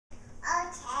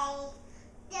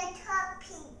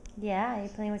Yeah, are you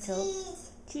playing with Toby?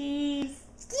 Cheese.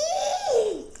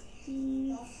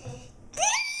 Cheese.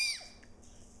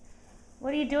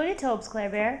 What are you doing to Tobes, Claire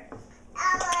Bear?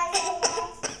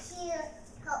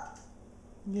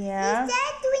 Yeah. Is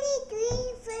that 23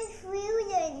 through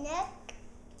the neck?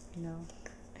 No.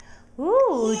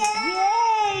 Ooh,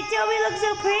 yay! Toby looks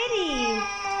so pretty.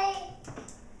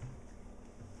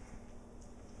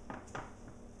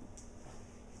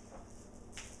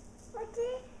 What's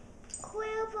it?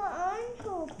 Quiver on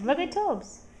Toby. Look at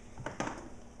Tobes.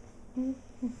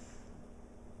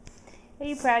 Are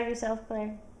you proud of yourself,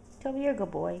 Claire? Toby, you're a good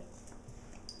boy.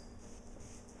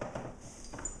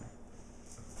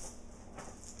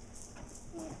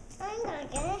 I'm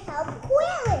not gonna help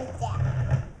Claire with that.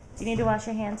 Do you need to wash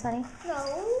your hands, honey?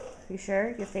 No. You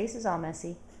sure? Your face is all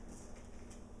messy.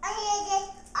 I need it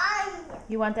on.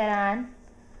 You want that on?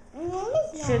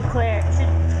 It's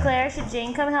Should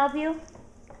Jane come help you?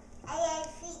 I have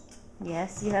feet.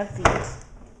 Yes, you have feet.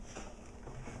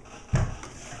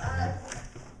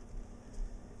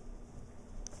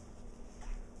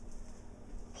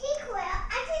 Hey, Claire,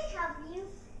 I can help you.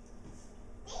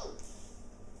 Thanks.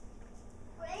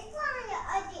 Where's on the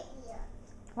other ear?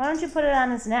 Why don't you put it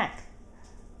on his neck?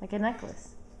 Like a necklace.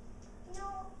 No.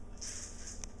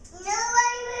 No,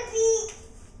 I will be.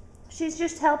 She's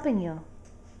just helping you.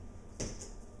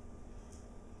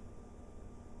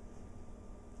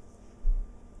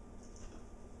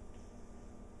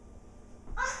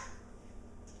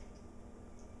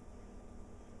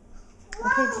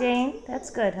 Okay, Jane,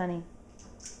 that's good, honey.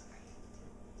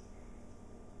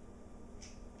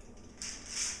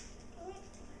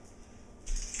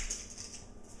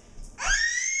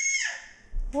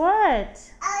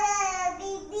 What?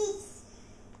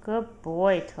 Good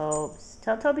boy, Tobes.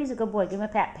 Tell Toby he's a good boy. Give him a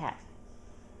pat pat.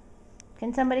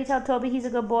 Can somebody tell Toby he's a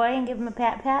good boy and give him a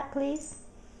pat pat, please?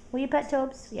 Will you pet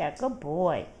Tobes? Yeah, good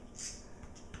boy.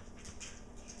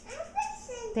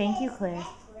 Thank you, Claire.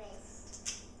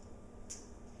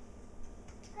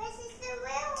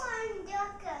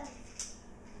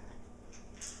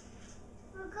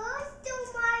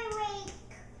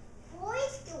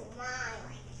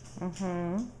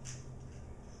 Mm-hmm.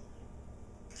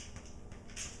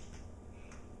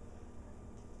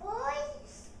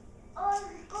 Boys are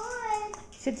good.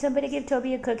 Should somebody give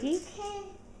Toby a cookie?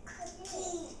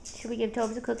 Cookie. Should we give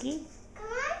Tobes a cookie? Come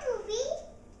on, Toby.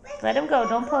 Let him go.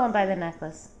 Don't pull him by the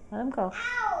necklace. Let him go.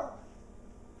 Ow.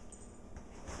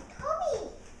 Toby.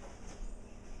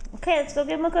 Okay, let's go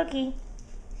give him a cookie.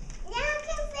 Now I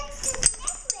can fix his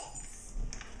necklace.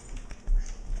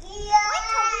 Yeah.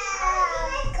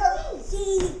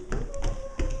 Cookie.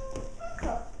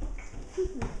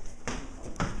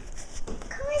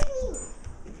 Come with me.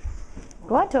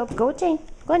 Go on, Tobes. Go with Jane.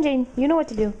 Go on, Jane. You know what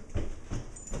to do.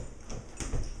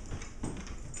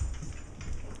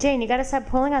 Jane, you gotta stop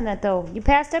pulling on that, though. You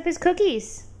passed up his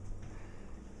cookies.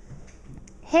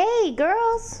 Hey,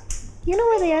 girls. You know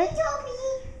where they are. Toby.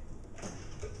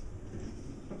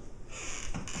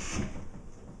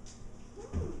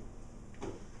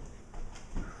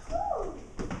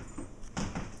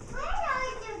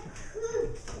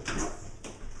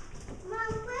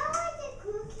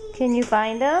 Can you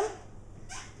find them?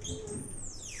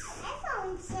 I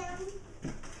found some.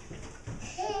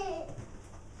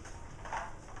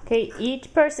 Okay,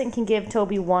 each person can give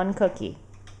Toby one cookie.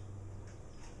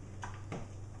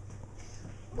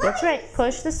 That's right.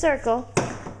 Push the circle.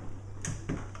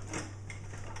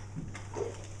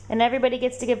 And everybody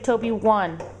gets to give Toby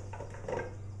one.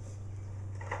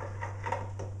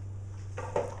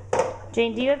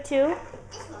 Jane, do you have two?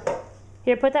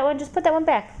 Here, put that one. Just put that one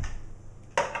back.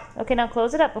 Okay, now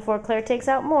close it up before Claire takes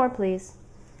out more, please.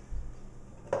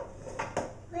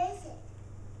 Where is it?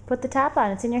 Put the top on.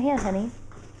 It's in your hand, honey.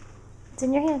 It's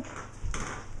in your hand.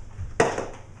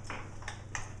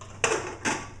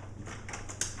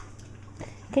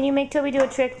 Can you make Toby do a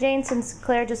trick, Jane, since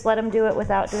Claire just let him do it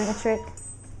without doing a trick?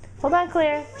 Hold on,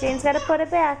 Claire. Jane's got to put it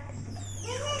back.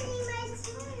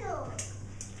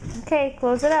 Okay,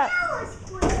 close it up.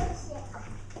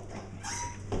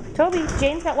 Toby,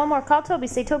 Jane's got one more. Call Toby.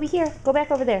 Say, Toby, here. Go back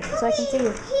over there so I can see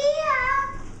you.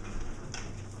 Here.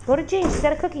 Go to Jane. She's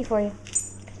got a cookie for you.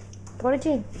 Go to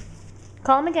Jane.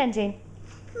 Call him again, Jane.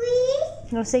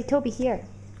 Please. No, say, Toby, here.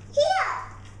 Here.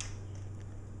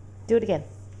 Do it again.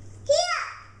 Here.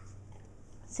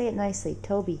 Say it nicely,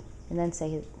 Toby, and then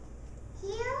say it.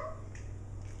 Here.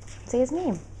 Say his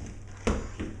name.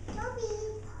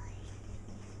 Toby.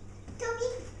 Toby.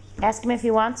 Ask him if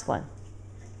he wants one.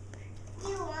 Do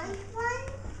you want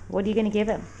one? What are you going to give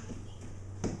him?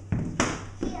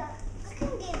 Here. I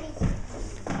can give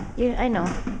it. I know.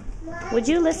 Mom. Would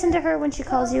you listen to her when she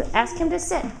calls you? Ask him to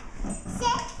sit.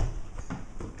 Sit.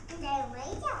 Then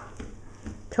lay down.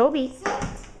 Toby, Sit.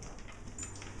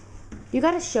 you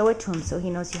gotta show it to him so he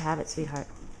knows you have it, sweetheart.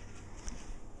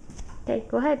 Okay,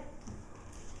 go ahead.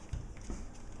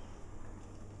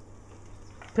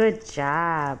 Good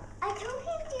job. I told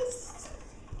him to.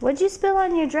 What'd you spill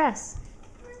on your dress?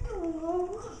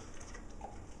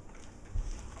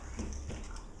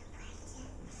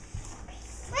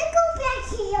 Let's go back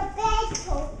to your bed,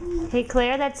 Toby. Hey,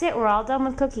 Claire, that's it. We're all done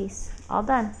with cookies. All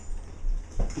done.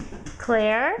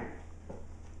 Claire,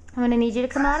 I'm gonna need you to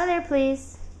come out of there,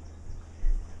 please.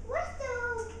 What's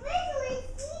the wiggly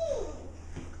thing?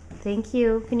 Thank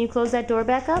you. Can you close that door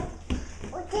back up?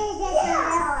 What is it?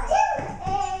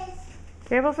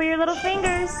 Careful for your little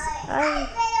fingers. Oh,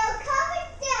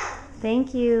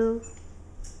 thank you.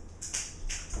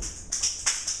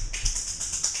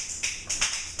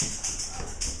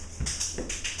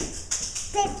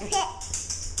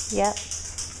 Yep.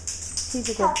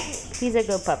 He's a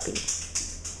good puppy.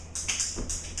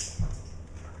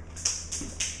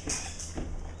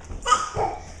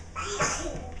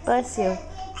 Bless you.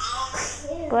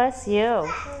 Bless you.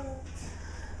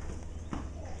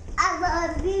 I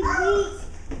love beads.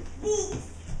 Beads.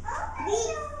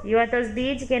 You want those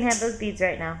beads? You can't have those beads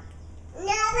right now. No,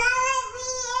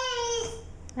 beads.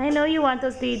 I know you want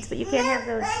those beads, but you can't have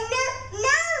those. No.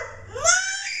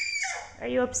 Are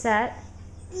you upset?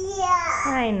 Yeah.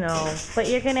 I know, but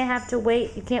you're gonna have to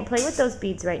wait. You can't play with those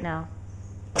beads right now.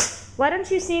 Why don't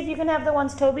you see if you can have the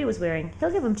ones Toby was wearing?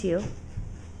 He'll give them to you.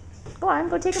 Go on,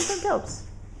 go take them from Tobes.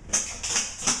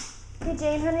 Hey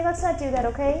Jane, honey, let's not do that,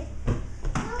 okay?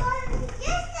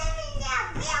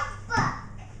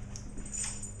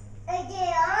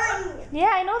 Yeah,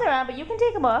 I know they're on, but you can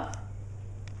take them off.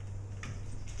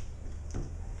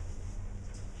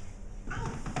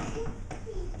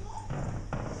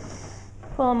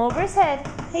 Pull them over his head.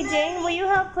 Hey Jane, will you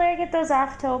help Claire get those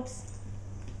off, Tobes?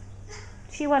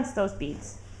 She wants those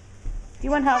beads. Do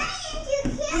you want help?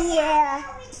 Yeah.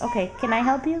 Okay, can I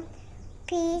help you?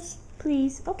 Please.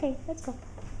 Please. Okay, let's go.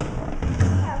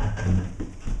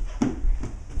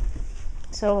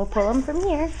 So we'll pull them from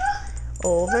here.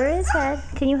 Over his head.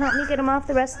 Can you help me get him off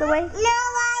the rest of the way? No,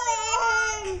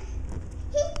 I am.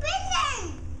 He's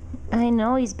busy. I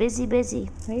know, he's busy.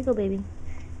 There you go, baby.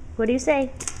 What do you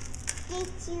say? Thank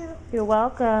you. You're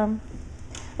welcome.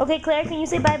 Okay, Claire, can you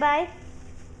say bye-bye?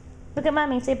 Look at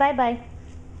Mommy. Say bye-bye.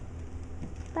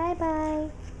 Bye-bye.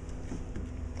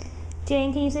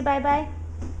 Jane, can you say bye-bye?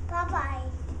 Bye-bye.